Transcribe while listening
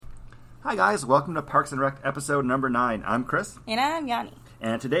Hi guys, welcome to Parks and Rec episode number 9. I'm Chris. And I'm Yanni.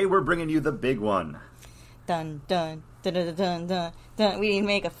 And today we're bringing you the big one. Dun dun dun dun dun dun dun. We didn't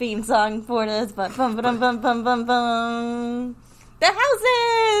make a theme song for this, but bum bum bum bum bum bum. The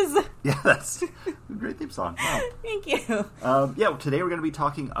houses! Yeah, that's a great theme song. Wow. Thank you. Today we're going to be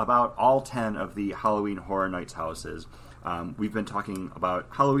talking about all 10 of the Halloween Horror Nights houses. We've been talking about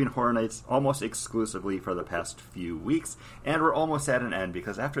Halloween Horror Nights almost exclusively for the past few weeks, and we're almost at an end,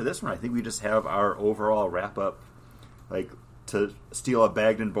 because after this one, I think we just have our overall wrap-up, like, to steal a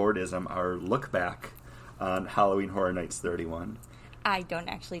bagged and boardism, our look back on Halloween Horror Nights 31. I don't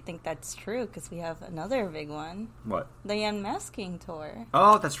actually think that's true, because we have another big one. What? The Unmasking Tour.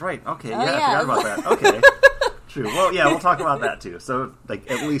 Oh, that's right. Okay, Oh, yeah, yeah. I forgot about that. Okay. True. Well, yeah, we'll talk about that, too. So, like,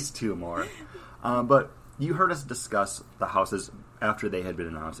 at least 2 more. But you heard us discuss the houses after they had been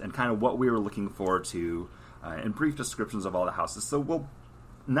announced and kind of what we were looking forward to and brief descriptions of all the houses. So we'll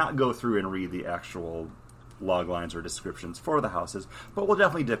not go through and read the actual log lines or descriptions for the houses, but we'll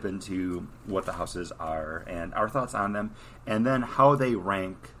definitely dip into what the houses are and our thoughts on them, and then how they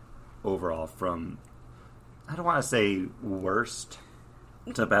rank overall from, I don't want to say worst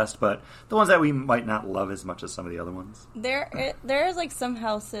to best, but the ones that we might not love as much as some of the other ones. There's like some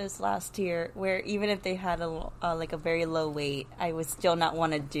houses last year where even if they had a very low weight, I would still not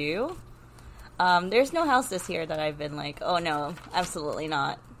want to do. There's no house this year that I've been like, oh no, absolutely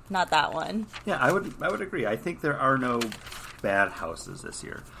not that one. Yeah, I would agree. I think there are no bad houses this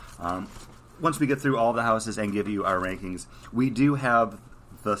year. Once we get through all the houses and give you our rankings, we do have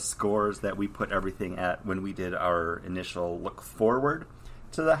the scores that we put everything at when we did our initial look forward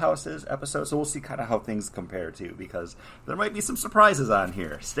to the houses episode, so we'll see kind of how things compare too, because there might be some surprises on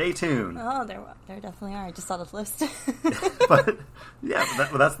here. Stay tuned. Oh, there definitely are. I just saw the list. But yeah,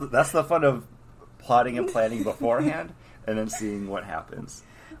 that's the fun of plotting and planning beforehand, and then seeing what happens.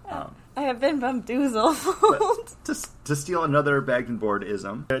 I have been bamboozled. To steal another bagged and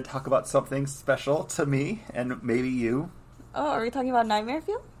board-ism, I'm going to talk about something special to me and maybe you. Oh, are we talking about Nightmare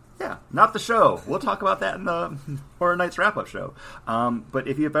Fuel? Yeah, not the show. We'll talk about that in the Horror Nights wrap-up show. But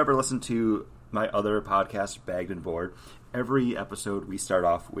if you've ever listened to my other podcast, Bagged and Board, every episode we start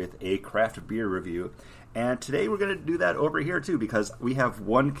off with a craft beer review. And today we're going to do that over here, too, because we have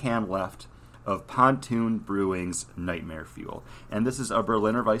 1 can left of Pontoon Brewing's Nightmare Fuel. And this is a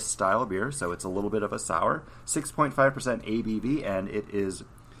Berliner Weiss style beer, so it's a little bit of a sour. 6.5% ABV, and it is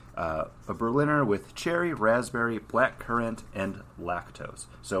a Berliner with cherry, raspberry, blackcurrant, and lactose.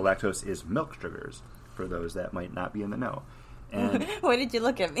 So lactose is milk sugars, for those that might not be in the know. And why did you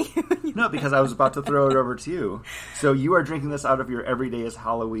look at me? No, because I was about to throw it over to you. So you are drinking this out of your Everyday is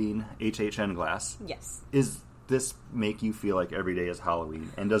Halloween HHN glass. Yes. Is this make you feel like every day is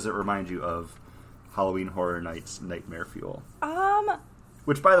Halloween? And does it remind you of Halloween Horror Nights Nightmare Fuel?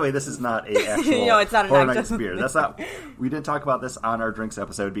 Which, by the way, this is not a actual no, it's not Horror an Nights actual beer. That's not. We didn't talk about this on our drinks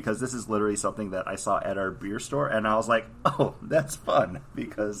episode because this is literally something that I saw at our beer store, and I was like, "Oh, that's fun,"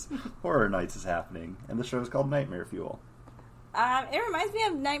 because Horror Nights is happening, and the show is called Nightmare Fuel. It reminds me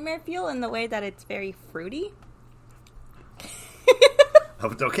of Nightmare Fuel in the way that it's very fruity.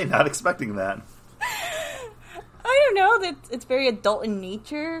 Okay, not expecting that. I don't know, that it's very adult in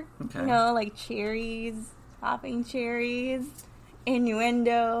nature. Okay. You know, like cherries, popping cherries,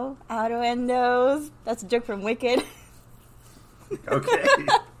 innuendo, outoendos. That's a joke from Wicked. Okay.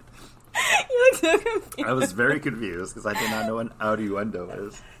 You look so confused. I was very confused because I did not know what an outuendo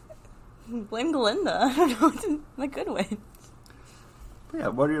is. Blame Glinda. I don't know what's in a good way. Yeah,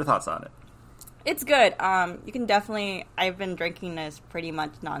 what are your thoughts on it? It's good. You can definitely... I've been drinking this pretty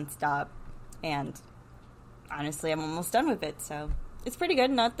much nonstop, and honestly, I'm almost done with it, so it's pretty good.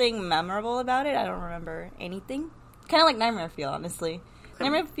 Nothing memorable about it. I don't remember anything. Kind of like Nightmare Fuel, honestly.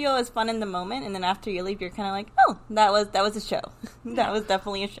 Nightmare Fuel is fun in the moment, and then after you leave, you're kind of like, oh, that was a show. That was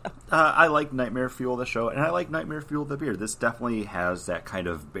definitely a show. I like Nightmare Fuel, the show, and I like Nightmare Fuel, the beer. This definitely has that kind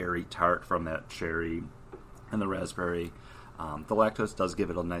of berry tart from that cherry and the raspberry. The lactose does give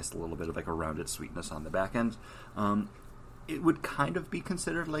it a nice little bit of like a rounded sweetness on the back end. It would kind of be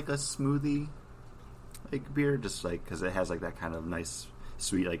considered like a smoothie like beer, just like because it has like that kind of nice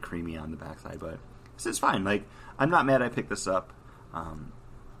sweet like creamy on the backside. But it's fine. Like, I'm not mad I picked this up.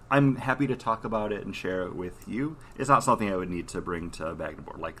 I'm happy to talk about it and share it with you. It's not something I would need to bring to Bagged and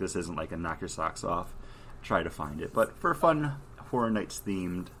Board. Like, this isn't like a knock your socks off, try to find it. But for fun Horror Nights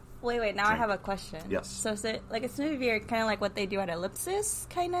themed. Wait, now drink. I have a question. Yes. So is it like a smoothie beer, kind of like what they do at Ellipsis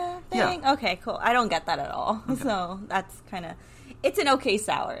kind of thing? Yeah. Okay, cool. I don't get that at all. Okay. So that's kind of... It's an okay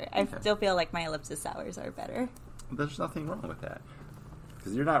sour. I still feel like my Ellipsis sours are better. There's nothing wrong with that.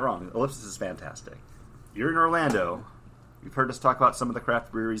 Because you're not wrong. Ellipsis is fantastic. You're in Orlando. you've heard us talk about some of the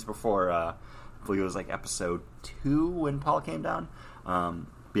craft breweries before. I believe it was like episode 2 when Paul came down.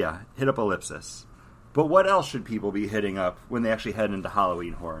 Yeah, hit up Ellipsis. But what else should people be hitting up when they actually head into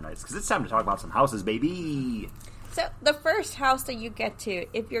Halloween Horror Nights? Because it's time to talk about some houses, baby! So, the first house that you get to,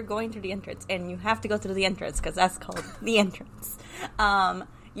 if you're going through the entrance, and you have to go through the entrance, because that's called the entrance,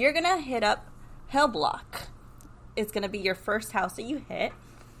 you're going to hit up Hellblock. It's going to be your first house that you hit.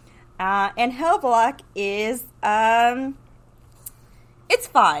 And Hellblock is, it's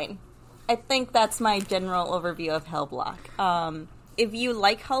fine. I think that's my general overview of Hellblock. If you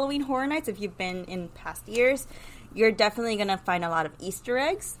like Halloween Horror Nights, if you've been in past years, you're definitely going to find a lot of Easter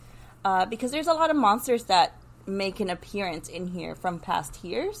eggs, because there's a lot of monsters that make an appearance in here from past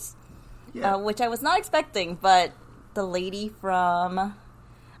years, which I was not expecting, but the lady from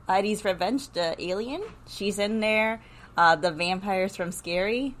Eddie's Revenge, the alien, she's in there. The vampires from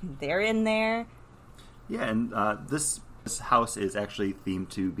Scary, they're in there. Yeah, and this house is actually themed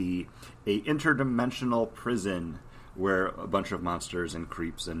to be a interdimensional prison where a bunch of monsters and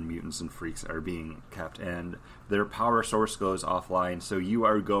creeps and mutants and freaks are being kept, and their power source goes offline, so you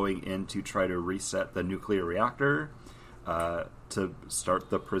are going in to try to reset the nuclear reactor to start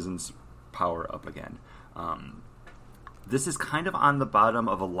the prison's power up again. This is kind of on the bottom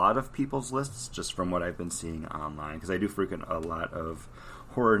of a lot of people's lists, just from what I've been seeing online, because I do frequent a lot of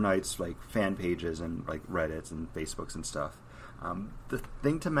Horror Nights, like, fan pages and, like, Reddits and Facebooks and stuff. The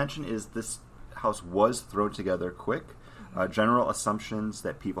thing to mention is this house was thrown together quick. General assumptions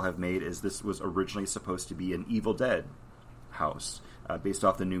that people have made is this was originally supposed to be an Evil Dead house, based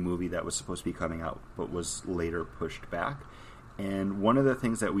off the new movie that was supposed to be coming out, but was later pushed back. And one of the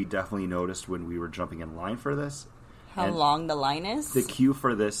things that we definitely noticed when we were jumping in line for this... How long the line is? The queue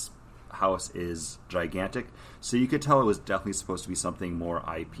for this house is gigantic, so you could tell it was definitely supposed to be something more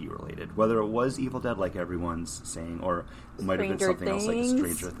IP related. Whether it was Evil Dead, like everyone's saying, or it might have been something else like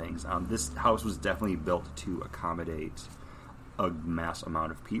Stranger Things. This house was definitely built to accommodate a mass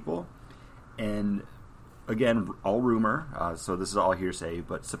amount of people. And again, all rumor, so this is all hearsay,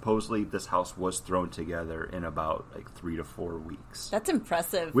 but supposedly this house was thrown together in about like 3 to 4 weeks. That's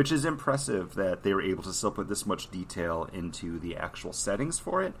impressive. Which is impressive that they were able to still put this much detail into the actual settings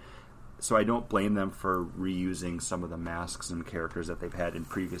for it. So I don't blame them for reusing some of the masks and characters that they've had in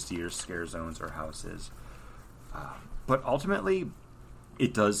previous years' scare zones or houses. But ultimately,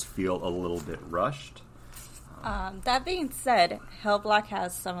 it does feel a little bit rushed. That being said, Hellblock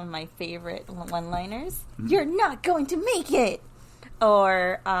has some of my favorite one-liners. Mm-hmm. You're not going to make it!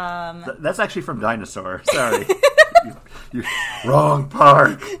 Or, that's actually from Dinosaur. Sorry. You're wrong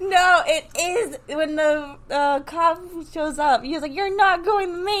park. No, it is when the cop shows up. He's like, "You're not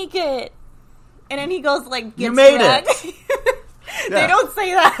going to make it," and then he goes like, "You made red. it." They don't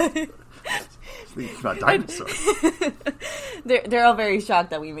say that. It's not Dinosaur. They're all very shocked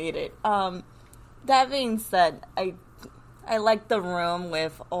that we made it. That being said, I like the room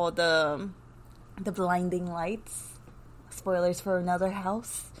with all the blinding lights. Spoilers for another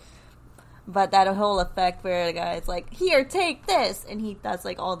house. But that whole effect where the guy's like, "Here, take this!" And he does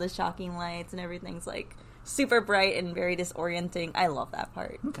like all the shocking lights and everything's like super bright and very disorienting. I love that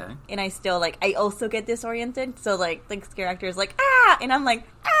part. Okay. And I still like, I also get disoriented. So like, the character is like, "Ah!" And I'm like,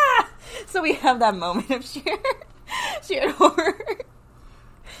 "Ah!" So we have that moment of shared horror.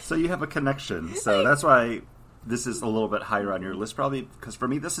 So you have a connection. So that's why this is a little bit higher on your list, probably, because for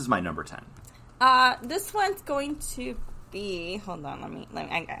me, this is my number 10. This one's going to be... Hold on, let me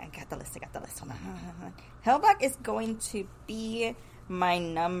I got the list. Hold on. Hellblock is going to be my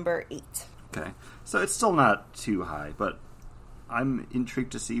number 8. Okay. So it's still not too high, but I'm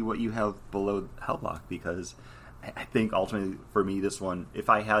intrigued to see what you have below Hellblock, because I think ultimately, for me, this one, if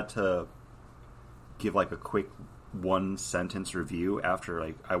I had to give like a quick one-sentence review after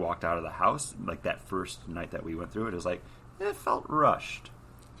like I walked out of the house, like that first night that we went through it, was like, it felt rushed.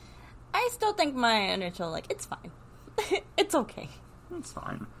 I still think my initial, like, it's fine. It's okay. It's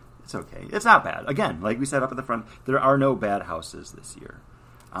fine. It's okay. It's not bad. Again, like we said up at the front, there are no bad houses this year.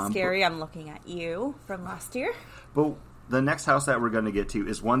 Scary, I'm looking at you from last year. But the next house that we're going to get to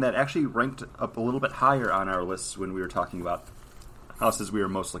is one that actually ranked up a little bit higher on our lists when we were talking about houses we were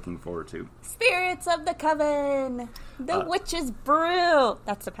most looking forward to. Spirits of the Coven! The Witch's Brew!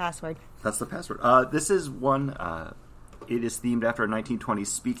 That's the password. That's the password. This is one... it is themed after a 1920s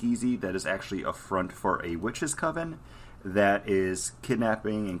speakeasy that is actually a front for a witch's coven that is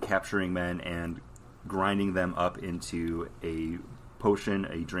kidnapping and capturing men and grinding them up into a potion,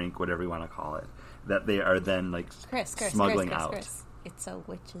 a drink, whatever you want to call it, that they are then like smuggling out. Chris. It's a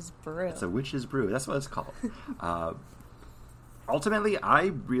witch's brew. It's a witch's brew. That's what it's called. Ultimately,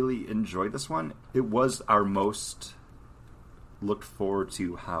 I really enjoyed this one. It was our most looked forward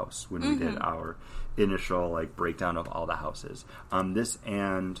to house when we did our initial like breakdown of all the houses. This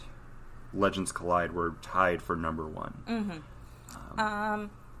and Legends Collide were tied for number one.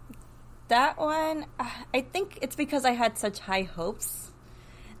 That one, I think it's because I had such high hopes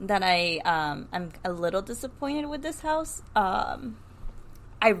that I'm a little disappointed with this house.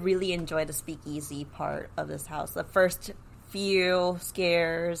 I really enjoy the speakeasy part of this house. The first few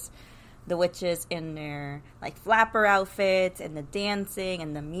scares, the witches in their like flapper outfits and the dancing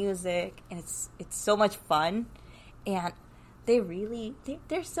and the music, and it's so much fun. And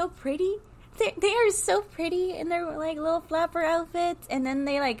they're so pretty. They are so pretty in their like little flapper outfits, and then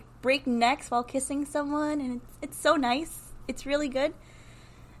they like break necks while kissing someone, and it's so nice. It's really good.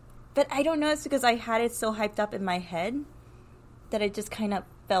 But I don't know, it's because I had it so hyped up in my head that it just kind of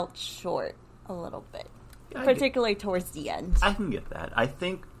felt short a little bit, particularly towards the end. I can get that. I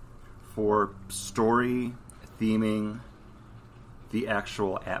think for story, theming, the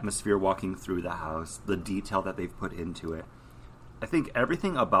actual atmosphere walking through the house, the detail that they've put into it, I think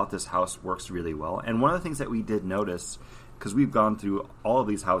everything about this house works really well. And one of the things that we did notice, because we've gone through all of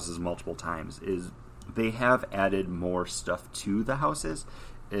these houses multiple times, is they have added more stuff to the houses.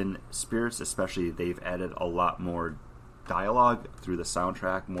 In Spirits especially, they've added a lot more dialogue through the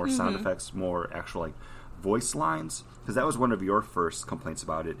soundtrack, more sound effects, more actual like voice lines. Because that was one of your first complaints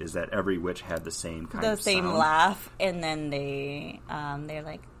about it, is that every witch had the same kind of the same sound. laugh, and then they're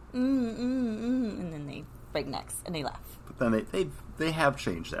like and then they break necks and they laugh. But then they have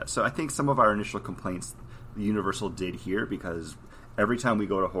changed that. So I think some of our initial complaints Universal did here, because every time we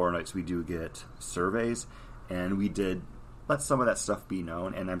go to Horror Nights we do get surveys, and we did let some of that stuff be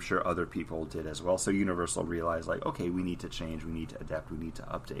known, and I'm sure other people did as well. So Universal realized, like, okay, we need to change, we need to adapt, we need to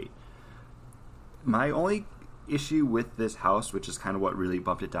update. My only issue with this house, which is kind of what really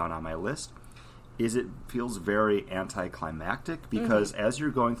bumped it down on my list, is it feels very anticlimactic, because as you're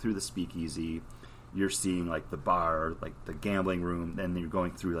going through the speakeasy, you're seeing like the bar, like the gambling room, and then you're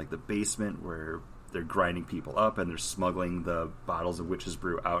going through like the basement where they're grinding people up and they're smuggling the bottles of witch's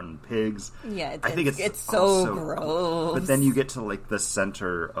brew out in pigs. Yeah, I think it's so gross. But then you get to like the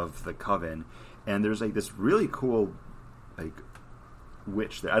center of the coven, and there's like this really cool like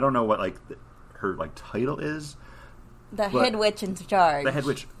witch that I don't know what like her like title is. The head witch in charge. The head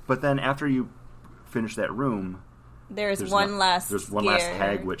witch. But then after you finish that room, there's one last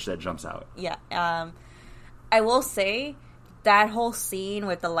hag witch that jumps out. Yeah. I will say that whole scene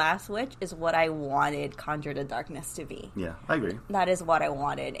with the last witch is what I wanted Conjure the Darkness to be. Yeah, I agree. That is what I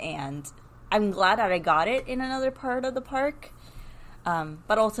wanted, and I'm glad that I got it in another part of the park.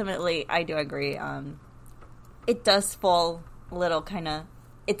 But ultimately, I do agree. It does fall a little kind of...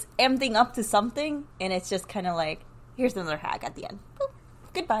 It's emptying up to something, and it's just kind of like, here's another hag at the end. Boop,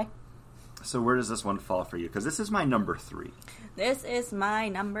 goodbye. So where does this one fall for you? Because this is my number 3. This is my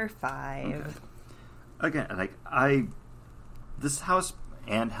number 5. Okay. Again, like this house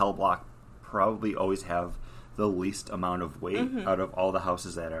and Hellblock probably always have the least amount of weight out of all the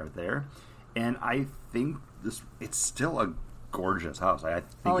houses that are there, and I think it's still a gorgeous house. I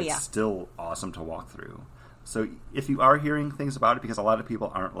think it's still awesome to walk through. So if you are hearing things about it, because a lot of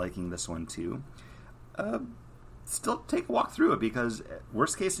people aren't liking this one too, still take a walk through it, because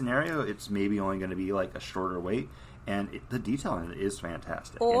worst case scenario, it's maybe only going to be like a shorter wait, and the detail in it is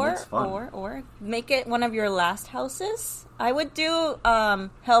fantastic. And it's fun. Or make it one of your last houses. I would do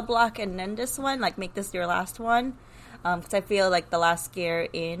Hellblock and then this one, like make this your last one, because I feel like the last scare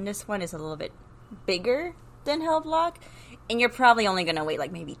in this one is a little bit bigger than Hellblock, and you're probably only going to wait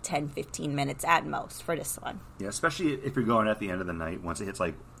like maybe 10-15 minutes at most for this one. Yeah, especially if you're going at the end of the night, once it hits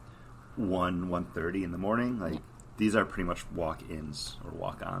like 1:30 in the morning, like these are pretty much walk-ins or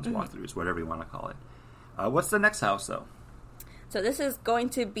walk-ons, walkthroughs, whatever you want to call it. What's the next house, though? So this is going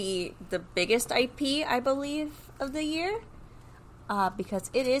to be the biggest IP, I believe, of the year, because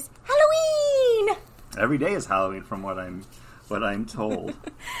it is Halloween! Every day is Halloween, from what I'm told.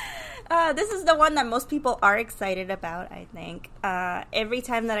 This is the one that most people are excited about, I think. Every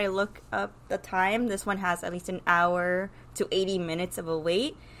time that I look up the time, this one has at least an hour to 80 minutes of a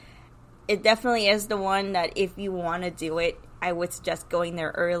wait. It definitely is the one that if you want to do it, I would suggest going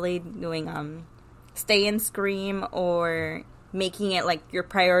there early, doing Stay and Scream, or making it like your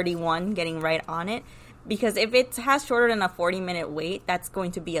priority one, getting right on it. Because if it has shorter than a 40-minute wait, that's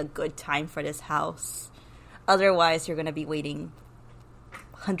going to be a good time for this house. Otherwise, you're going to be waiting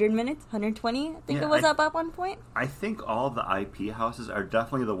 100 minutes, 120, I think it was up at one point. I think all the IP houses are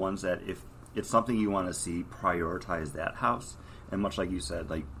definitely the ones that, if it's something you want to see, prioritize that house. And much like you said,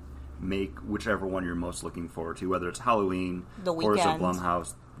 like, make whichever one you're most looking forward to, whether it's Halloween, the Horrors of weekend,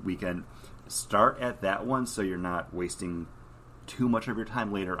 Blumhouse, weekend. Start at that one so you're not wasting too much of your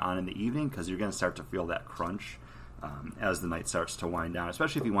time later on in the evening because you're going to start to feel that crunch as the night starts to wind down,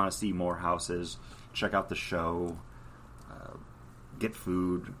 especially if you want to see more houses, check out the show, get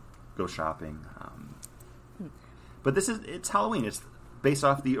food, go shopping. But it's Halloween. It's based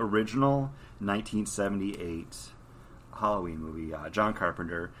off the original 1978 Halloween movie, John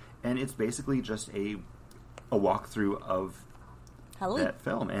Carpenter, and it's basically just a walkthrough of Halloween. That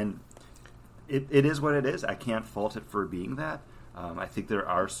film. And it is what it is. I can't fault it for being that. I think there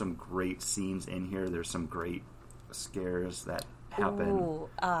are some great scenes in here. There's some great scares that happen. Ooh,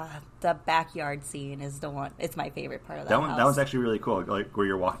 the backyard scene is the one. It's my favorite part of that house. That one's actually really cool. Like where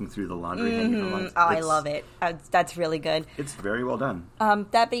you're walking through the laundry. I love it. That's really good. It's very well done.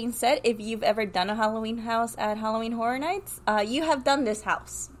 That being said, if you've ever done a Halloween house at Halloween Horror Nights, you have done this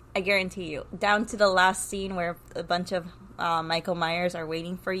house. I guarantee you. Down to the last scene where a bunch of Michael Myers are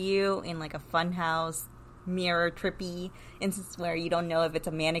waiting for you in like a fun house, mirror trippy instance where you don't know if it's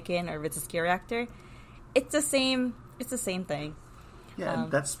a mannequin or if it's a scare actor. It's the same thing. Yeah,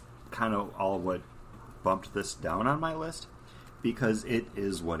 that's kind of all what bumped this down on my list, because it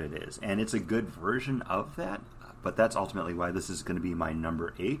is what it is, and it's a good version of that. But that's ultimately why this is going to be my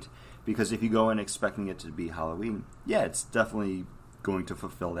number 8, because if you go in expecting it to be Halloween, yeah, it's definitely going to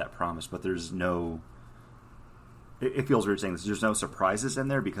fulfill that promise, but there's no... It feels weird saying this. There's no surprises in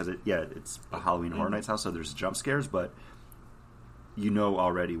there because, it's a Halloween Horror Nights house, so there's jump scares, but you know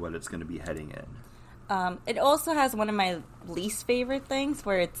already what it's going to be heading in. It also has one of my least favorite things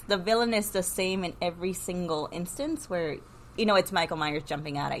where the villain is the same in every single instance where, it's Michael Myers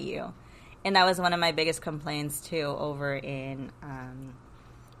jumping out at you. And that was one of my biggest complaints, too, over in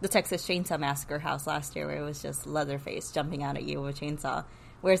the Texas Chainsaw Massacre house last year where it was just Leatherface jumping out at you with a chainsaw.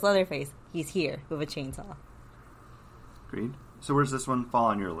 Where's Leatherface? He's here with a chainsaw. Agreed. So where's this one fall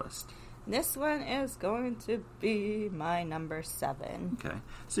on your list? This one is going to be my number 7. Okay.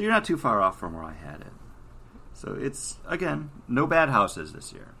 So you're not too far off from where I had it. So it's, again, no bad houses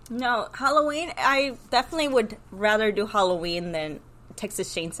this year. No, Halloween, I definitely would rather do Halloween than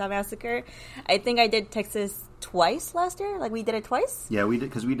Texas Chainsaw Massacre. I think I did Texas twice last year. Like, we did it twice? Yeah, we did,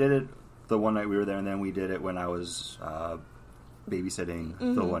 because we did it the one night we were there, and then we did it when I was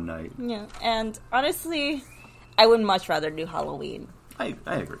babysitting the one night. Yeah, and honestly, I would much rather do Halloween. I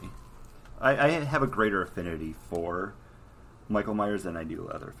agree. I have a greater affinity for Michael Myers than I do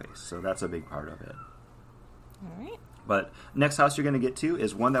Leatherface, so that's a big part of it. All right. But next house you're going to get to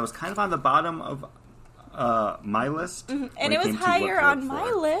is one that was kind of on the bottom of my list. Mm-hmm. And it was higher on my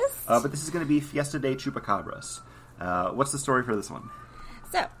list. But this is going to be Fiesta de Chupacabras. What's the story for this one?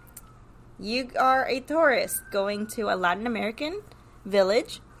 So, you are a tourist going to a Latin American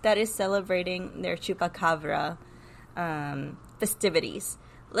village that is celebrating their Chupacabra festivities.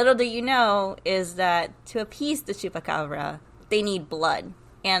 Little do you know is that to appease the Chupacabra, they need blood.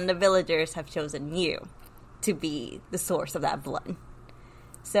 And the villagers have chosen you to be the source of that blood.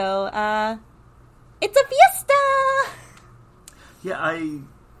 So, it's a fiesta! Yeah,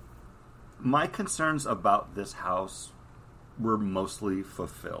 my concerns about this house were mostly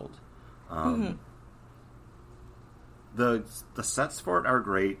fulfilled. The sets for it are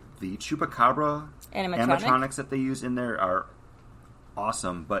great. The Chupacabra animatronics that they use in there are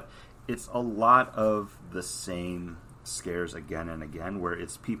awesome, but it's a lot of the same scares again and again, where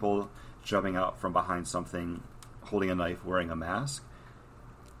it's people jumping out from behind something, holding a knife, wearing a mask,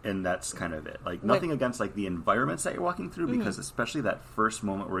 and that's kind of it. Like, nothing against, like, the environments that you're walking through, because especially that first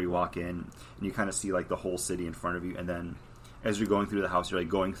moment where you walk in and you kind of see, like, the whole city in front of you, and then as you're going through the house, you're, like,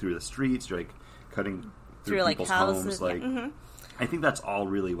 going through the streets, you're, like, cutting through people's homes. Like, I think that's all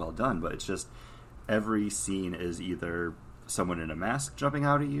really well done, but it's just every scene is either someone in a mask jumping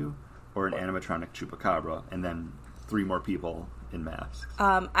out at you or an animatronic Chupacabra, and then 3 more people in masks.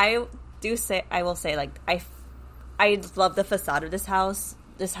 I will say, like, I love the facade of this house.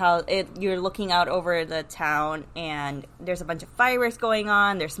 You're looking out over the town, and there's a bunch of fireworks going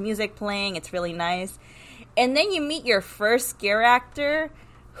on. There's music playing. It's really nice. And then you meet your first scare actor,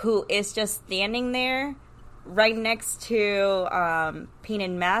 who is just standing there right next to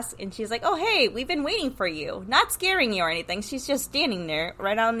Painted Mask, and she's like, "Oh, hey, we've been waiting for you." Not scaring you or anything. She's just standing there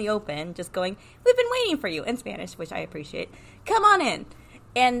right out in the open, just going, "We've been waiting for you," in Spanish, which I appreciate. "Come on in."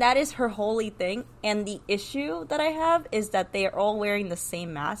 And that is her holy thing. And the issue that I have is that they are all wearing the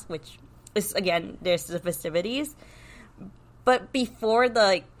same mask, which is, again, there's the festivities. But before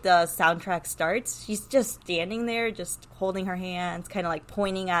the soundtrack starts, she's just standing there, just holding her hands, kind of like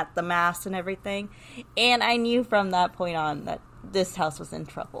pointing at the mask and everything. And I knew from that point on that this house was in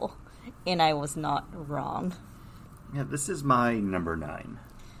trouble. And I was not wrong. Yeah, this is my number 9.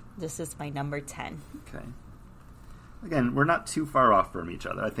 This is my number 10. Okay. again, we're not too far off from each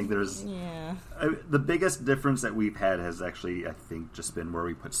other. I think there's the biggest difference that we've had has actually, I think, just been where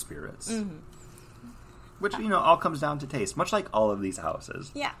we put spirits, which all comes down to taste, much like all of these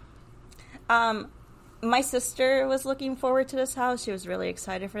houses. Yeah. My sister was looking forward to this house. She was really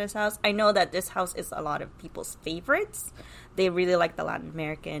excited for this house. I know that this house is a lot of people's favorites. They really like the Latin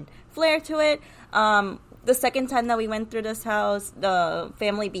American flair to it. The second time that we went through this house, the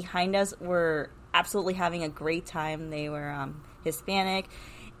family behind us were absolutely having a great time. They were Hispanic,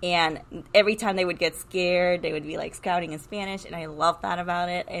 and every time they would get scared, they would be like scouting in Spanish, and I love that about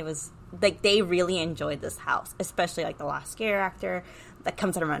it. It was like they really enjoyed this house, especially like the last scare actor that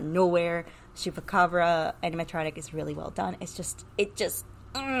comes out of nowhere. Chupacabra animatronic is really well done. It just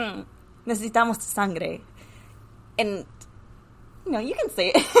necesitamos sangre, and you can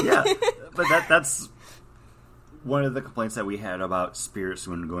say it. Yeah, but that's one of the complaints that we had about spirits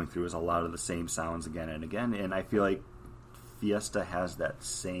when going through is a lot of the same sounds again and again, and I feel like Fiesta has that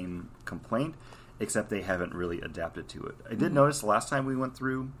same complaint, except they haven't really adapted to it. I did notice the last time we went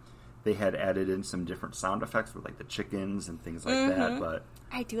through, they had added in some different sound effects with like the chickens and things like that, but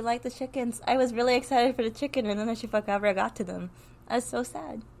I do like the chickens. I was really excited for the chicken, and then the chupacabra got to them. I was so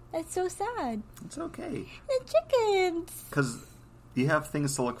sad. That's so sad. It's okay. The chickens. Because you have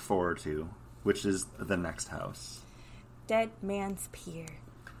things to look forward to, which is the next house. Dead Man's Pier.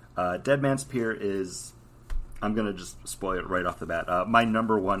 Dead Man's Pier is, I'm going to just spoil it right off the bat, my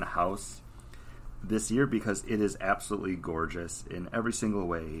number one house this year because it is absolutely gorgeous in every single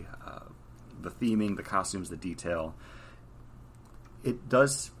way. The theming, the costumes, the detail. It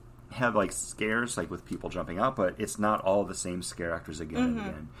does have like scares, like with people jumping out, but it's not all the same scare actors again and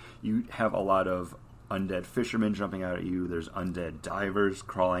again. You have a lot of undead fishermen jumping out at you. There's undead divers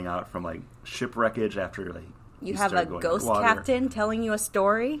crawling out from like shipwreckage after like you have a ghost captain telling you a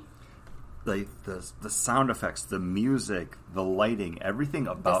story. Like the sound effects, the music, the lighting, everything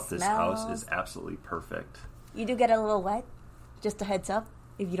about this house is absolutely perfect. You do get a little wet, just a heads up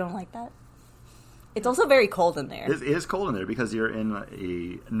if you don't like that. It's also very cold in there. It is cold in there because you're in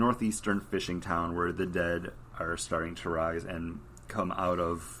a northeastern fishing town where the dead are starting to rise and come out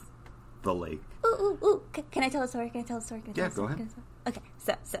of the lake. Ooh. Can I tell a story? Yeah, go ahead. Okay,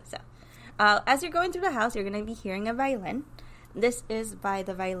 so. As you're going through the house, you're going to be hearing a violin. This is by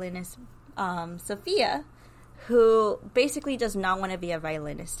the violinist Sophia, who basically does not want to be a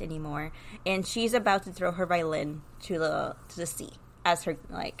violinist anymore. And she's about to throw her violin to the sea. As her,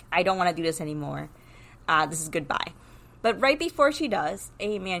 like, I don't want to do this anymore. This is goodbye. But right before she does,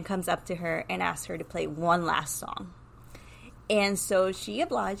 a man comes up to her and asks her to play one last song. And so she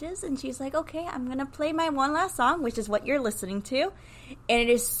obliges, and she's like, okay, I'm going to play my one last song, which is what you're listening to. And it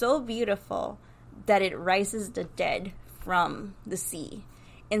is so beautiful that it rises the dead from the sea.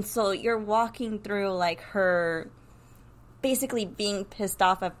 And so you're walking through, like, her basically being pissed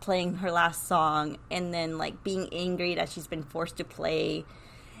off at playing her last song, and then, like, being angry that she's been forced to play,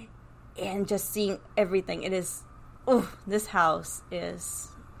 and just seeing everything. It is, this house is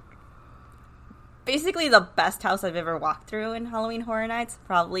basically the best house I've ever walked through in Halloween Horror Nights,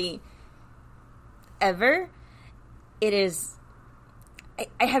 probably ever. It is,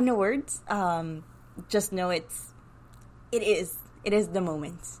 I have no words. Just know it is the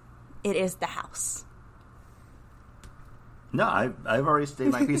moment. It is the house. No, I've already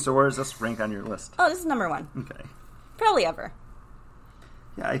stated my piece, so where does this rank on your list? Oh, this is number one. Okay. Probably ever.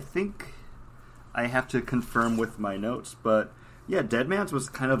 Yeah, I think I have to confirm with my notes, but yeah, Dead Man's was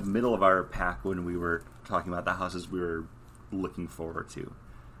kind of middle of our pack when we were talking about the houses we were looking forward to.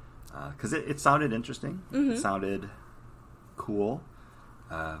 Because it sounded interesting. Mm-hmm. It sounded cool.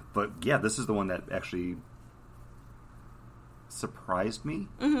 But yeah, this is the one that actually surprised me.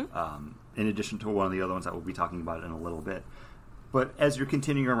 Mm-hmm. In addition to one of the other ones that we'll be talking about in a little bit. But as you're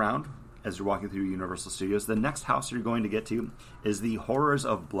continuing around, as you're walking through Universal Studios, the next house you're going to get to is the Horrors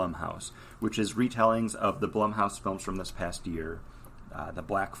of Blumhouse, which is retellings of the Blumhouse films from this past year, The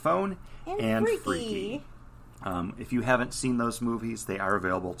Black Phone and Freaky. If you haven't seen those movies, they are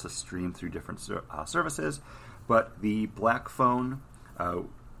available to stream through different services, but The Black Phone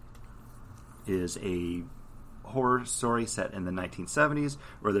is a horror story set in the 1970s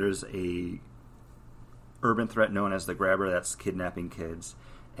where there's a urban threat known as the Grabber that's kidnapping kids,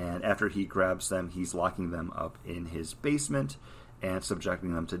 and after he grabs them, he's locking them up in his basement and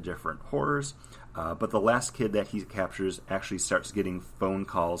subjecting them to different horrors. But the last kid that he captures actually starts getting phone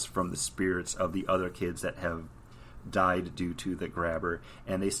calls from the spirits of the other kids that have died due to the Grabber,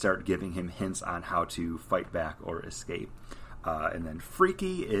 and they start giving him hints on how to fight back or escape. And then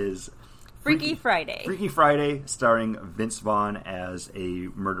Freaky is Freaky Friday. Freaky Friday, starring Vince Vaughn as a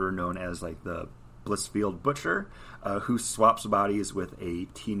murderer known as like the Blissfield Butcher, who swaps bodies with a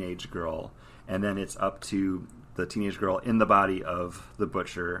teenage girl. And then it's up to the teenage girl in the body of the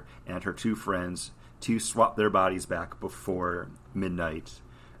Butcher and her two friends to swap their bodies back before midnight,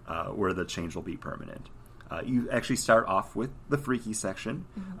 where the change will be permanent. You actually start off with the freaky section,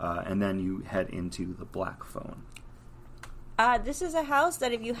 and then you head into the Black Phone. This is a house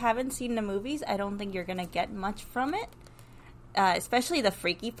that if you haven't seen the movies, I don't think you're going to get much from it. Especially the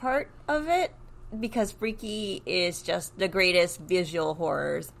freaky part of it, because freaky is just the greatest visual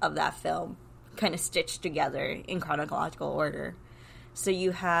horrors of that film, kind of stitched together in chronological order. So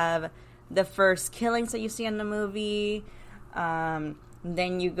you have the first killings that you see in the movie,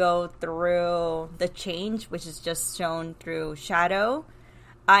 then you go through the change, which is just shown through shadow,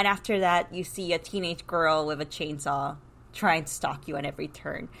 and after that you see a teenage girl with a chainsaw trying to stalk you at every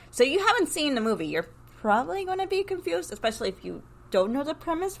turn. So you haven't seen the movie, you're probably going to be confused, especially if you don't know the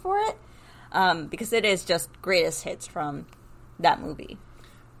premise for it, because it is just greatest hits from that movie.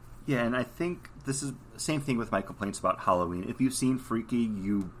 Yeah, and I think this is the same thing with my complaints about Halloween. If you've seen Freaky,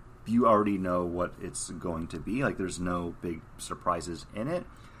 you already know what it's going to be. Like, there's no big surprises in it.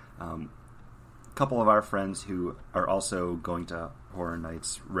 A couple of our friends who are also going to horror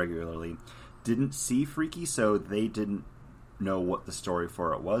nights regularly didn't see Freaky, so they didn't know what the story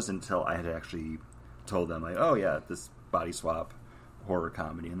for it was until I had actually told them, like, oh yeah, this body swap horror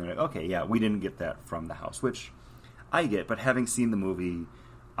comedy. And they're like, okay, yeah, we didn't get that from the house, which I get, but having seen the movie,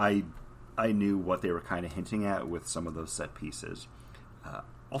 I knew what they were kind of hinting at with some of those set pieces.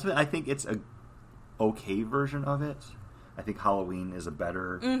 Ultimately, I think it's a okay version of it. I think Halloween is a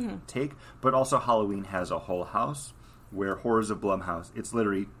better take, but also Halloween has a whole house, where Horrors of Blumhouse, it's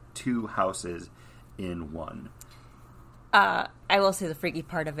literally two houses in one. I will say the freaky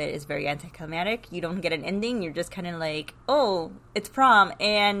part of it is very anticlimactic. You don't get an ending. You're just kind of like, oh, it's prom,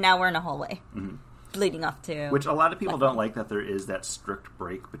 and now we're in a hallway. Leading up to... Which a lot of people don't like, that there is that strict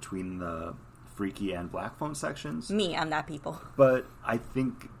break between the Freaky and Black Phone sections. Me, I'm that people. But I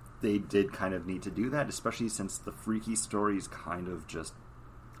think they did kind of need to do that, especially since the Freaky story is kind of just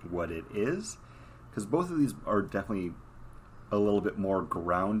what it is. Because both of these are definitely a little bit more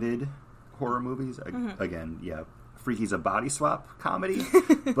grounded horror movies. Again, yeah, Freaky's a body swap comedy,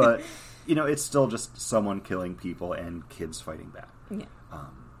 but, you know, it's still just someone killing people and kids fighting back. Yeah.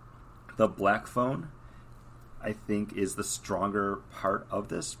 The Black Phone, I think, is the stronger part of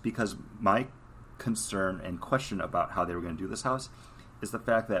this, because my concern and question about how they were going to do this house is the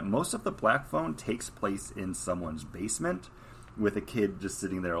fact that most of the Black Phone takes place in someone's basement with a kid just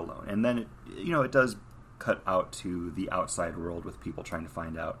sitting there alone. And then, it does cut out to the outside world with people trying to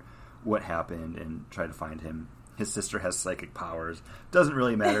find out what happened and try to find him. His sister has psychic powers. Doesn't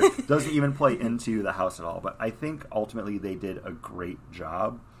really matter. Doesn't even play into the house at all. But I think ultimately they did a great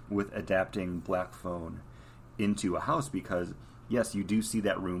job with adapting Black Phone into a house, because yes, you do see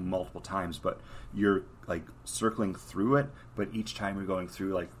that room multiple times, but you're like circling through it, but each time you're going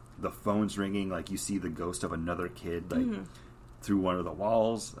through, like, the phone's ringing, like you see the ghost of another kid, like through one of the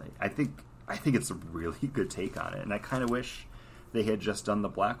walls. Like, I think it's a really good take on it, and I kind of wish they had just done the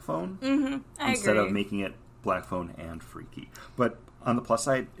Black Phone instead of making it Black Phone and Freaky. But on the plus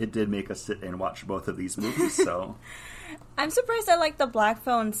side, it did make us sit and watch both of these movies, so... I'm surprised I liked the Black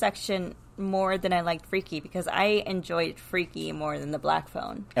Phone section more than I liked Freaky, because I enjoyed Freaky more than the Black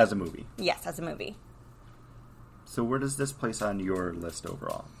Phone. As a movie? Yes, as a movie. So where does this place on your list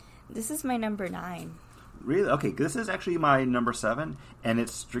overall? This is my number 9. Really? Okay, this is actually my number 7, and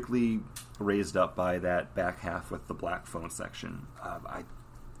it's strictly raised up by that back half with the Black Phone section.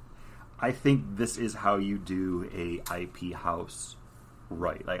 I think this is how you do a IP house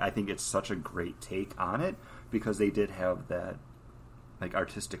right. Like, I think it's such a great take on it, because they did have that, like,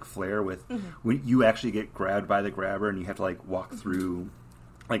 artistic flair with when you actually get grabbed by the grabber and you have to, like, walk through,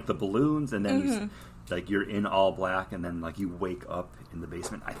 like, the balloons, and then you're in all black, and then, like, you wake up in the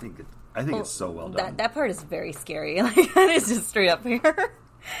basement. I think it's so well done. That part is very scary. Like, that is just straight up here.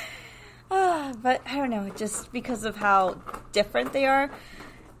 But I don't know, just because of how different they are,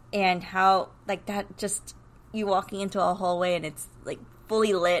 and how, like, that just, you walking into a hallway and it's, like,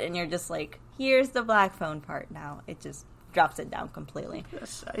 fully lit, and you're just like, here's the Black Phone part now. It just drops it down completely.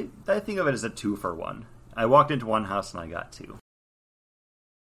 Yes, I think of it as a 2 for 1. I walked into one house and I got 2.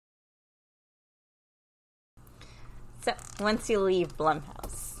 So, once you leave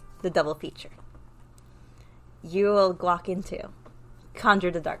Blumhouse, the double feature, you will walk into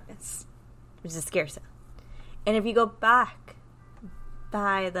Conjure the Darkness, which is a scare zone. And if you go back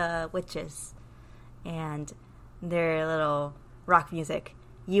by the witches and their little rock music,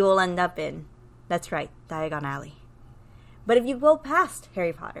 you will end up in, that's right, Diagon Alley. But if you go past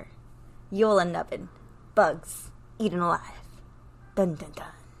Harry Potter, you'll end up in bugs eaten alive. Dun dun dun.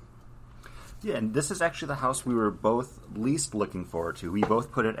 Yeah, and this is actually the house we were both least looking forward to. We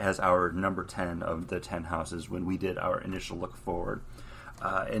both put it as our number 10 of the 10 houses when we did our initial look forward.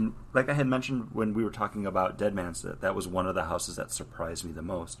 And like I had mentioned when we were talking about Dead Man's, that was one of the houses that surprised me the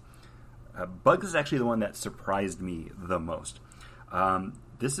most. Bugs is actually the one that surprised me the most.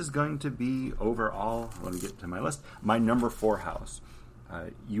 This is going to be overall, let me get to my list, my number 4 house.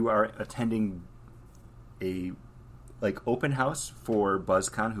 You are attending a open house for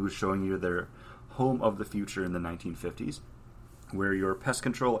BuzzCon, who is showing you their home of the future in the 1950s, where your pest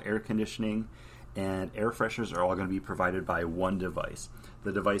control, air conditioning, and air fresheners are all going to be provided by one device.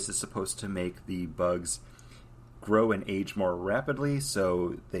 The device is supposed to make the bugs grow and age more rapidly,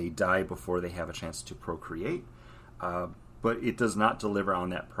 so they die before they have a chance to procreate. But it does not deliver on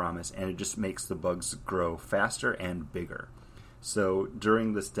that promise, and it just makes the bugs grow faster and bigger. So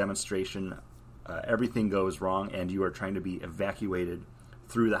during this demonstration, everything goes wrong, and you are trying to be evacuated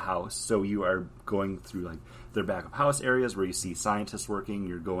through the house. So you are going through their back of house areas where you see scientists working.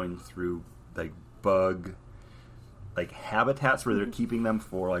 You're going through bug habitats where they're keeping them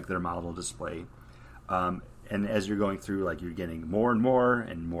for their model display. And as you're going through, you're getting more and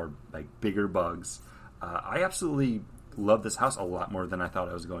more bigger bugs. I absolutely love this house a lot more than I thought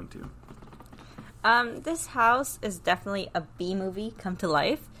I was going to. This house is definitely a B movie come to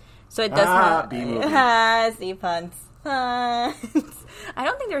life. So it does have B-movie. See, puns. I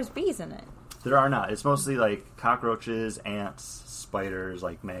don't think there's bees in it. There are not. It's mostly cockroaches, ants, spiders,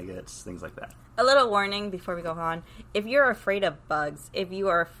 maggots, things like that. A little warning before we go on: if you're afraid of bugs, if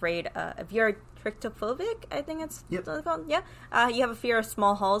you're tryptophobic, I think it's called. Yeah, you have a fear of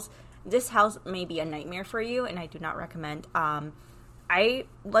small holes. This house may be a nightmare for you, and I do not recommend. I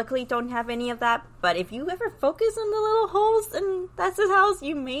luckily don't have any of that, but if you ever focus on the little holes and that's his house,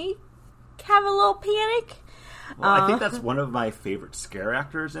 you may have a little panic. Well, I think that's one of my favorite scare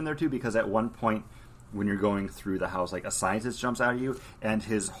actors in there, too, because at one point when you're going through the house, a scientist jumps out at you, and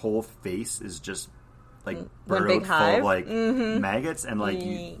his whole face is just, burrowed full of, maggots, and,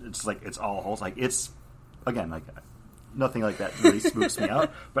 it's all holes. It's, again, nothing like that really spooks me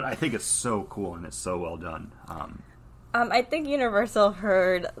out, but I think it's so cool, and it's so well done. I think Universal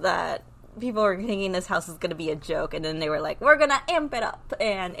heard that people were thinking this house was going to be a joke, and then they were like, we're going to amp it up.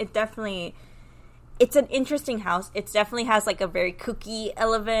 And it's an interesting house. It definitely has, a very kooky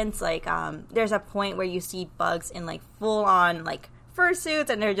elements. There's a point where you see bugs in, full-on, fursuits,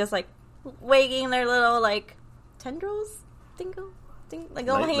 and they're just, wagging their little, tendrils?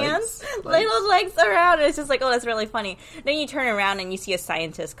 Little hands, little legs around, and it's just that's really funny. Then you turn around and you see a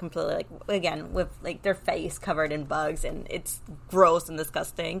scientist completely, again, with their face covered in bugs, and it's gross and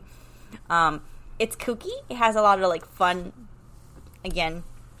disgusting. It's kooky. It has a lot of fun, again,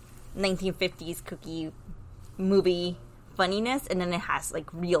 1950s kooky movie funniness, and then it has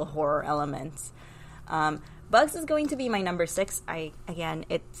real horror elements. Bugs is going to be my number 6. It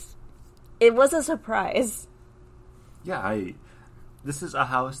was a surprise. Yeah, This is a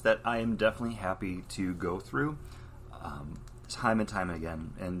house that I am definitely happy to go through time and time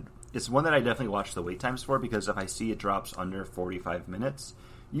again. And it's one that I definitely watch the wait times for, because if I see it drops under 45 minutes,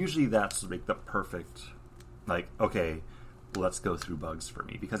 usually that's the perfect, okay, let's go through Bugs for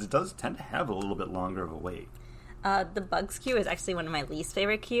me. Because it does tend to have a little bit longer of a wait. The Bugs queue is actually one of my least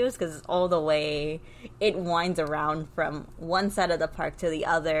favorite queues, because it's all the way, it winds around from one side of the park to the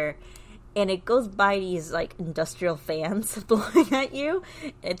other. And it goes by these, industrial fans blowing at you.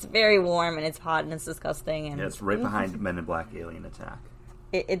 It's very warm, and it's hot, and it's disgusting. And it's right behind Men in Black Alien Attack.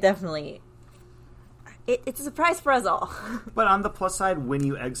 It definitely... It's a surprise for us all. But on the plus side, when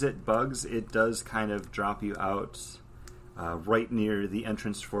you exit Bugs, it does kind of drop you out right near the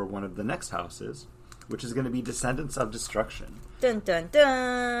entrance for one of the next houses, which is going to be Descendants of Destruction. Dun, dun,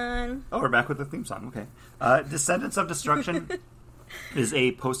 dun! Oh, we're back with the theme song. Okay. Descendants of Destruction... is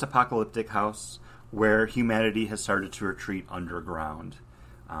a post-apocalyptic house where humanity has started to retreat underground.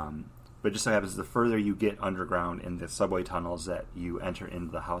 But just so happens, the further you get underground in the subway tunnels that you enter into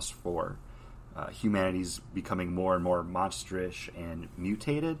the house for, humanity's becoming more and more monstrous and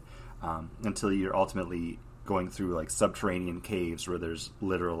mutated, until you're ultimately going through subterranean caves where there's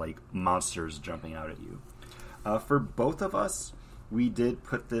literal monsters jumping out at you. For both of us, we did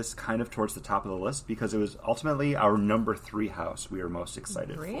put this kind of towards the top of the list because it was ultimately our number 3 house we were most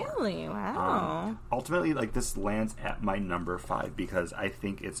excited for. Really? Wow. Ultimately, this lands at my number 5 because I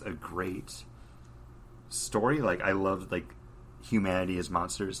think it's a great story. I love, humanity as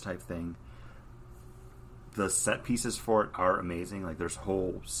monsters type thing. The set pieces for it are amazing. There's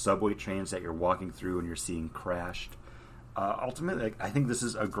whole subway trains that you're walking through and you're seeing crashed. ultimately, like, I think this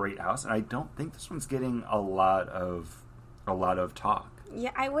is a great house, and I don't think this one's getting a lot of talk.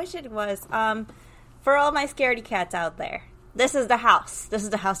 Yeah, I wish it was. For all my scaredy cats out there, this is the house. This is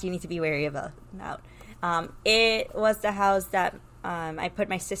the house you need to be wary about. It was the house that I put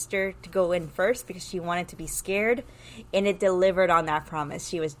my sister to go in first because she wanted to be scared, and it delivered on that promise.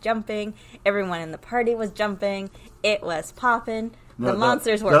 She was jumping. Everyone in the party was jumping. It was popping. The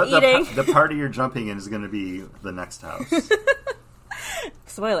monsters were eating. The party you're jumping in is going to be the next house.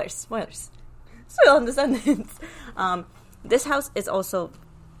 Spoilers. Still on Descendants. This house is also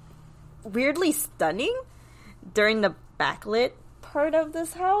weirdly stunning during the backlit part of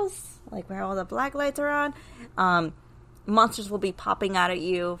this house, like where all the black lights are on. Monsters will be popping out at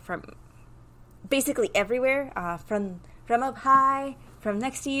you from basically everywhere, from up high, from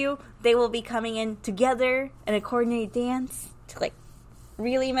next to you. They will be coming in together in a coordinated dance to like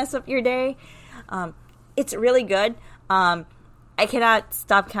really mess up your day. It's really good. I cannot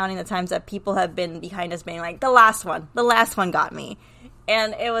stop counting the times that people have been behind us being like, the last one got me.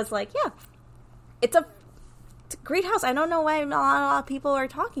 And it was like, yeah, it's a great house. I don't know why not a lot of people are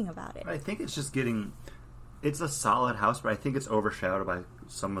talking about it. I think it's just it's a solid house, but I think it's overshadowed by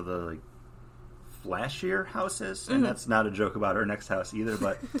some of the like flashier houses. And that's not a joke about our next house either,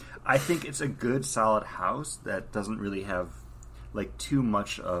 but I think it's a good solid house that doesn't really have like too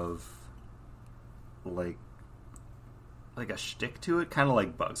much of like a shtick to it, kind of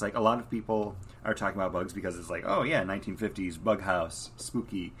like Bugs. Like, a lot of people are talking about Bugs because it's like, oh yeah, 1950s Bug House,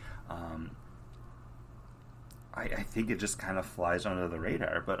 spooky. I think it just kind of flies under the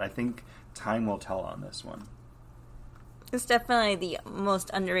radar, but I think time will tell on this one. It's definitely the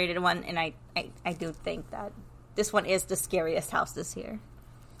most underrated one, and I do think that this one is the scariest house this year.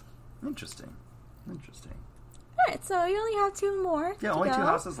 Interesting. Alright, so you only have two more. Yeah, only two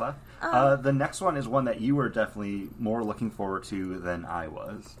houses left. The next one is one that you were definitely more looking forward to than I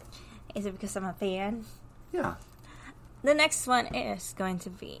was. Is it because I'm a fan? Yeah. The next one is going to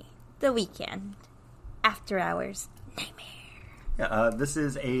be The Weeknd. After Hours Nightmare. Yeah, this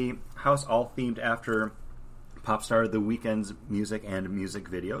is a house all themed after pop star The Weeknd's music and music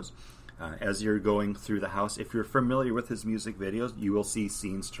videos. As you're going through the house, if you're familiar with his music videos, you will see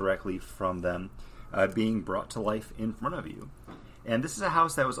scenes directly from them being brought to life in front of you. And this is a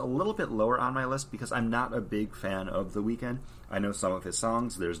house that was a little bit lower on my list because I'm not a big fan of The Weeknd. I know some of his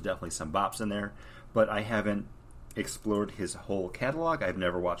songs, there's definitely some bops in there, but I haven't explored his whole catalog. I've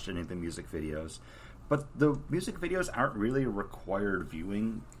never watched any of the music videos. But the music videos aren't really required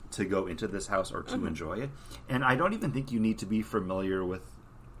viewing to go into this house or to enjoy it. And I don't even think you need to be familiar with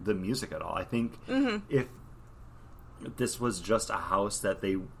the music at all. I think if this was just a house that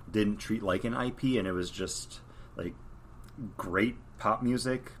they didn't treat like an IP and it was just like great pop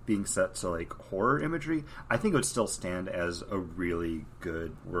music being set to like horror imagery, I think it would still stand as a really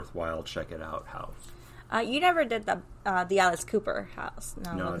good, worthwhile check it out house. You never did the Alice Cooper house.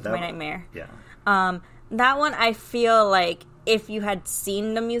 No, My Nightmare. Yeah. That one, I feel like if you had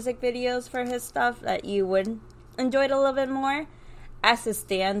seen the music videos for his stuff, that you would enjoy it a little bit more. As it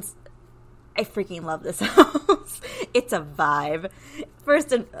stands, I freaking love this house. It's a vibe.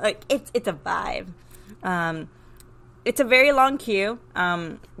 It's a vibe. It's a very long queue.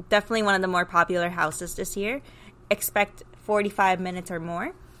 Definitely one of the more popular houses this year. Expect 45 minutes or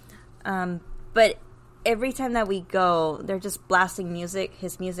more. But every time that we go, they're just blasting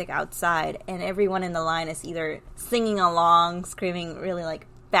his music outside, and everyone in the line is either singing along, screaming really like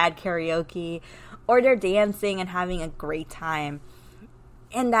bad karaoke, or they're dancing and having a great time.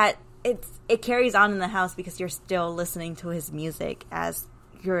 And that it carries on in the house because you're still listening to his music as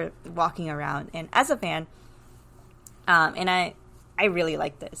you're walking around. And as a fan, and I really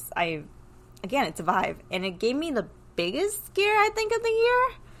like this. Again, it's a vibe, and it gave me the biggest scare I think of the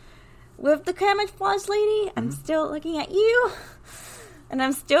year. With the camouflage lady, I'm still looking at you, and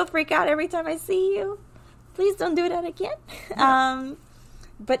I'm still freak out every time I see you. Please don't do that again. Yeah.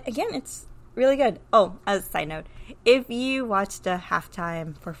 But again, it's really good. Oh, as a side note, if you watched the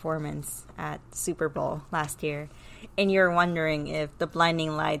halftime performance at Super Bowl last year, and you're wondering if the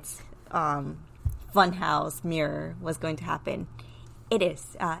blinding lights funhouse mirror was going to happen, it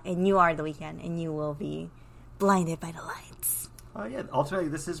is. And you are The Weeknd, and you will be blinded by the lights. Yeah, ultimately,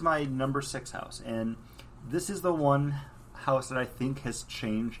 this is my number 6 house, and this is the one house that I think has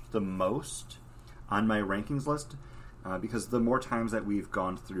changed the most on my rankings list, because the more times that we've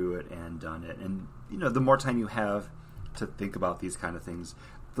gone through it and done it, and the more time you have to think about these kind of things,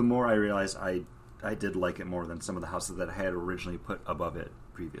 the more I realize I did like it more than some of the houses that I had originally put above it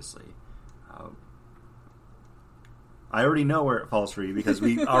previously. I already know where it falls for you because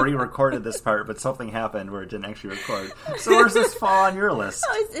we already recorded this part, but something happened where it didn't actually record. So where does this fall on your list?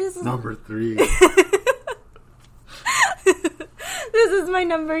 Number 3. This is my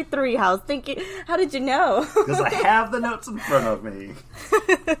number 3 house. Thank you. How did you know? Because I have the notes in front of me.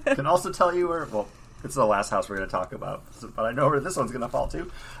 I can also tell you where... Well, it's the last house we're going to talk about, but I know where this one's going to fall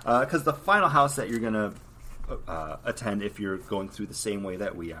to. Because the final house that you're going to attend, if you're going through the same way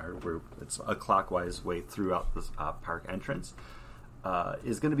that we are, where it's a clockwise way throughout the park entrance,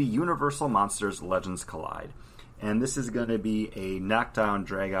 is going to be Universal Monsters Legends Collide. And this is going to be a knockdown,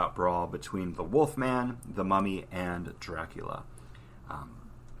 drag-out brawl between the Wolfman, the Mummy, and Dracula.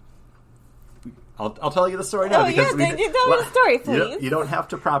 I'll tell you the story now. Oh, yeah, tell me the story, please. You don't have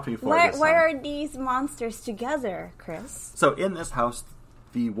to prompt me for this. Why are these monsters together, Chris? So in this house,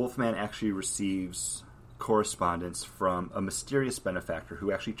 the Wolfman actually receives correspondence from a mysterious benefactor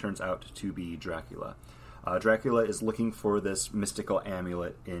who actually turns out to be Dracula. Dracula is looking for this mystical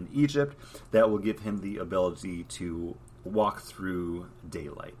amulet in Egypt that will give him the ability to walk through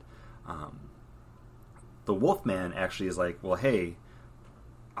daylight. The Wolfman actually is like, well, hey,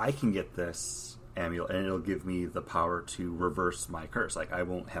 I can get this amulet and it'll give me the power to reverse my curse. Like, I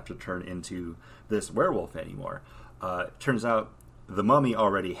won't have to turn into this werewolf anymore. Turns out the Mummy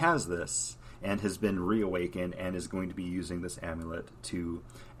already has this and has been reawakened and is going to be using this amulet to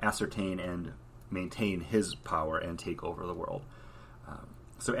ascertain and maintain his power and take over the world.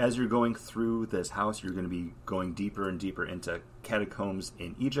 So as you're going through this house, you're going to be going deeper and deeper into catacombs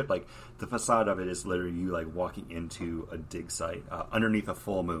in Egypt. Like, the facade of it is literally you like walking into a dig site underneath a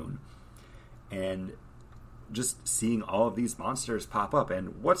full moon. And just seeing all of these monsters pop up.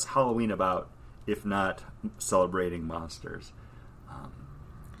 And what's Halloween about if not celebrating monsters?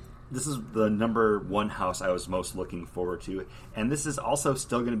 This is the number 1 house I was most looking forward to. And this is also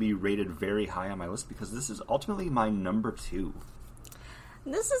still going to be rated very high on my list because this is ultimately my number 2.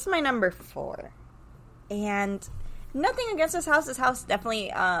 This is my number 4. And nothing against this house. This house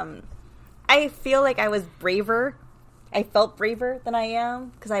definitely, I feel like I was braver. I felt braver than I am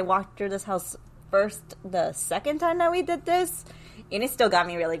because I walked through this house first the second time that we did this. And it still got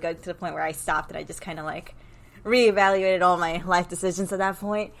me really good to the point where I stopped and I just kind of like reevaluated all my life decisions at that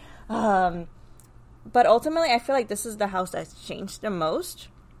point. But ultimately, I feel like this is the house that's changed the most.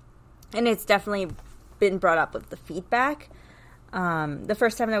 And it's definitely been brought up with the feedback. The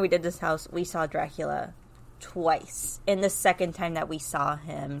first time that we did this house, we saw Dracula twice. And the second time that we saw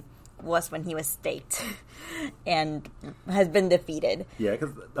him was when he was staked and has been defeated. Yeah,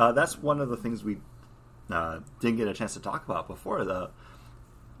 because that's one of the things we didn't get a chance to talk about before.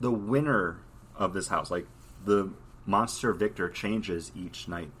 The winner of this house, like the monster victor, changes each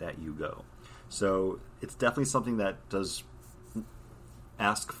night that you go. So it's definitely something that does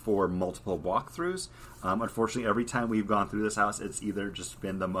ask for multiple walkthroughs. Unfortunately, every time we've gone through this house, it's either just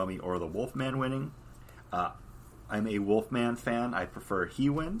been the Mummy or the Wolfman winning. I'm a Wolfman fan. I prefer he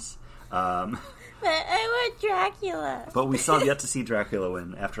wins. But I want Dracula. But we still have yet to see Dracula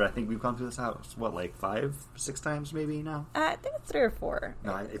win after I think we've gone through this house, what, like 5, 6 times maybe now? I think it's 3 or 4.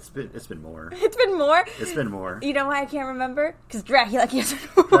 No, it's been more. It's been more? It's been more. You know why I can't remember? Because Dracula can't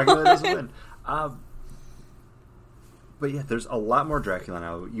win. Dracula doesn't win. But yeah, there's a lot more Dracula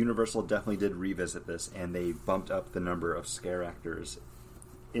now. Universal definitely did revisit this, and they bumped up the number of scare actors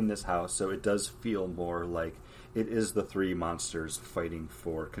in this house, so it does feel more like it is the 3 monsters fighting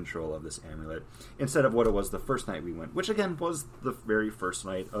for control of this amulet, instead of what it was the first night we went, which again was the very first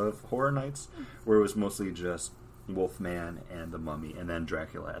night of Horror Nights, where it was mostly just Wolfman and the Mummy, and then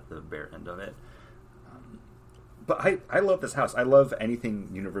Dracula at the bare end of it. But I love this house. I love anything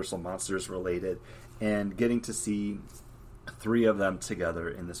Universal Monsters related, and getting to see 3 of them together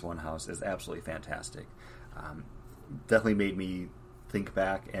in this one house is absolutely fantastic. Definitely made me think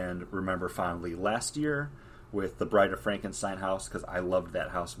back and remember fondly last year with the Bride of Frankenstein house, because I loved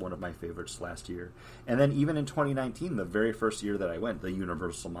that house, one of my favorites last year. And then even in 2019, the very first year that I went, the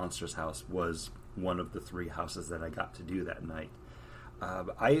Universal Monsters house was one of the 3 houses that I got to do that night.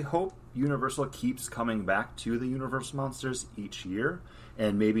 I hope Universal keeps coming back to the Universal Monsters each year,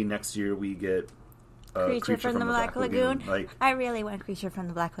 and maybe next year we get Creature from the Black Lagoon. I really want Creature from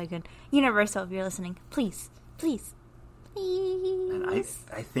the Black Lagoon. Universal, if you're listening, please. And I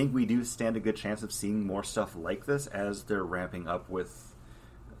think we do stand a good chance of seeing more stuff like this as they're ramping up with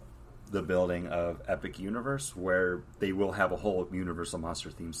the building of Epic Universe, where they will have a whole Universal Monster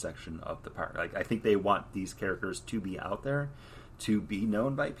theme section of the park. Like, I think they want these characters to be out there, to be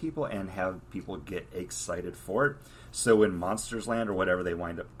known by people, and have people get excited for it. So when Monsters Land, or whatever they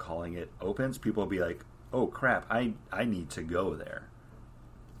wind up calling it, opens, people will be like, oh crap, I need to go there.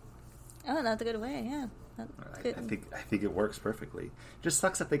 Oh, that's a good way, yeah. I think it works perfectly. Just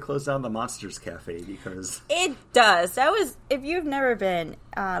sucks that they closed down the Monsters Cafe because it does. That was, if you've never been,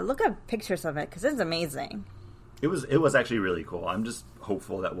 look up pictures of it because it's amazing. It was actually really cool. I'm just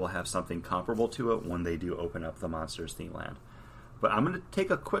hopeful that we'll have something comparable to it when they do open up the Monsters theme land. But I'm going to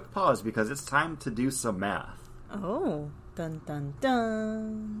take a quick pause because it's time to do some math. Oh, dun dun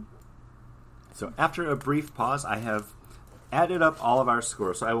dun. So after a brief pause, I have added up all of our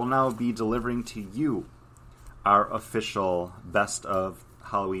scores. So I will now be delivering to you our official best of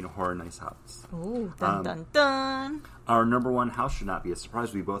Halloween Horror Nights house. Oh, dun dun dun. Our number one house should not be a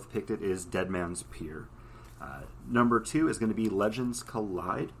surprise. We both picked it, is Dead Man's Pier. Number 2 is going to be Legends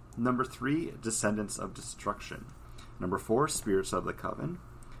Collide. Number 3, Descendants of Destruction. Number 4, Spirits of the Coven.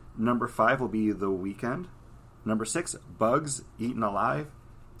 Number 5 will be The Weekend. Number 6, Bugs Eaten Alive.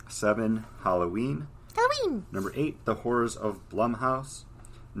 7, Halloween. Number 8, The Horrors of Blumhouse.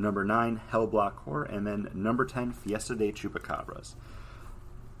 Number 9, Hellblock Horror. And then number 10, Fiesta de Chupacabras.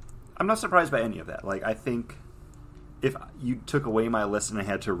 I'm not surprised by any of that. Like, I think if you took away my list and I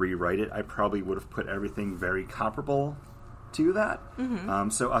had to rewrite it, I probably would have put everything very comparable to that. Mm-hmm.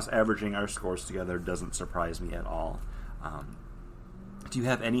 So us averaging our scores together doesn't surprise me at all. Do you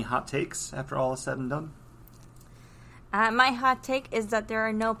have any hot takes after all is said and done? My hot take is that there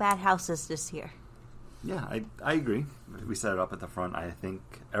are no bad houses this year. Yeah, I agree. We set it up at the front. I think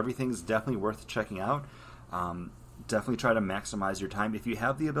everything's definitely worth checking out. Definitely try to maximize your time. If you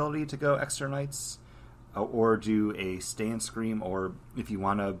have the ability to go extra nights or do a stay and scream, or if you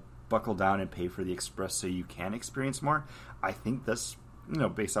want to buckle down and pay for the express so you can experience more, I think this,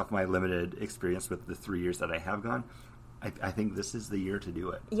 based off my limited experience with the 3 years that I have gone, I think this is the year to do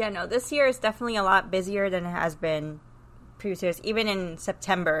it. Yeah, no, this year is definitely a lot busier than it has been previous years. Even in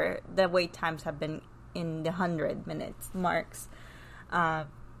September, the wait times have been in the 100 minutes marks. A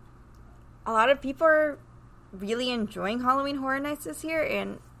lot of people are really enjoying Halloween Horror Nights this year,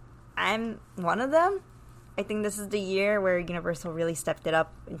 and I'm one of them. I think this is the year where Universal really stepped it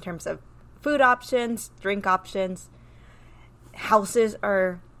up in terms of food options, drink options. Houses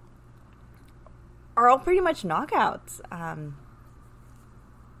are all pretty much knockouts.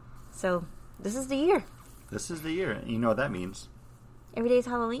 So this is the year. This is the year. You know what that means. Every day is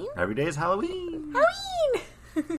Halloween? Every day is Halloween. Halloween!